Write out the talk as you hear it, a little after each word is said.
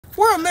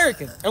We're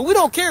American, and we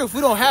don't care if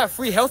we don't have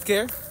free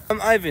healthcare.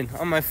 I'm Ivan.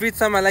 On my free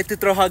time, I like to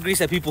throw hot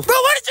grease at people. Bro,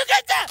 where did you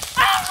get that?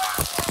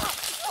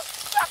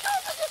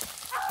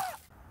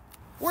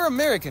 We're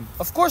American.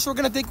 Of course, we're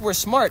gonna think we're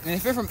smart, and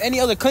if you're from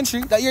any other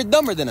country, that you're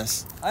dumber than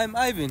us. I'm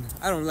Ivan.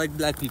 I don't like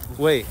black people.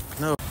 Wait,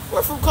 no.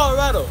 We're from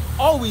Colorado.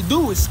 All we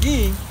do is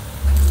skiing.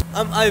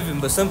 I'm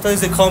Ivan, but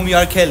sometimes they call me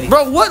R. Kelly.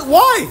 Bro, what?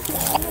 Why?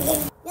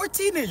 We're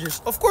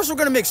teenagers. Of course, we're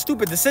gonna make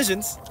stupid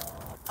decisions.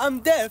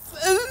 I'm deaf.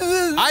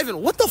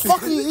 Ivan, what the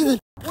fuck are you eating?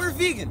 We're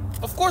vegan.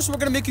 Of course, we're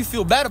gonna make you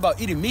feel bad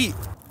about eating meat.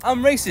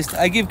 I'm racist.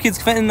 I give kids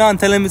fentanyl and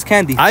tell them it's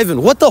candy.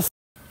 Ivan, what the f?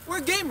 We're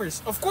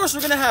gamers. Of course,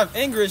 we're gonna have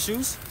anger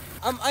issues.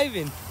 I'm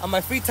Ivan. On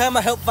my free time,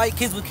 I help fight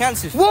kids with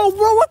cancer. Whoa,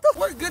 bro, what the?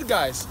 We're good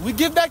guys. We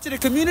give back to the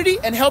community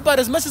and help out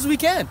as much as we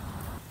can.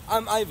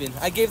 I'm Ivan.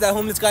 I gave that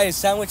homeless guy a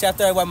sandwich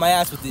after I wiped my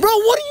ass with it. Bro,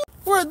 what are you?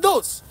 We're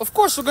adults. Of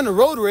course, we're gonna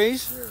road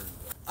rage.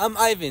 I'm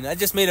Ivan. I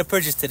just made a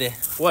purchase today.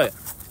 What?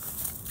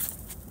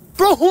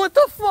 Bro, what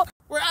the fuck?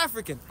 We're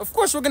African. Of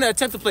course, we're gonna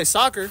attempt to play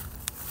soccer.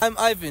 I'm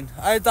Ivan.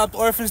 I adopt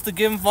orphans to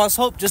give them false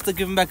hope just to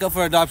give them back up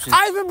for adoption.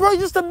 Ivan, bro,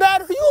 you're just a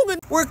bad human.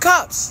 We're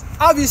cops.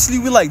 Obviously,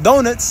 we like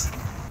donuts.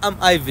 I'm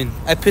Ivan.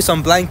 I piss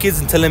on blind kids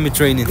and tell them it's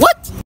raining.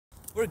 What?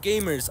 We're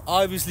gamers.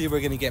 Obviously, we're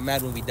gonna get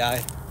mad when we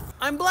die.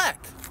 I'm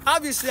black.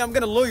 Obviously, I'm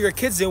gonna lure your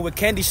kids in with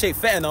candy-shaped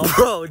fentanyl.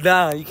 Bro,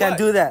 nah, you can't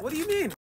do that. What do you mean?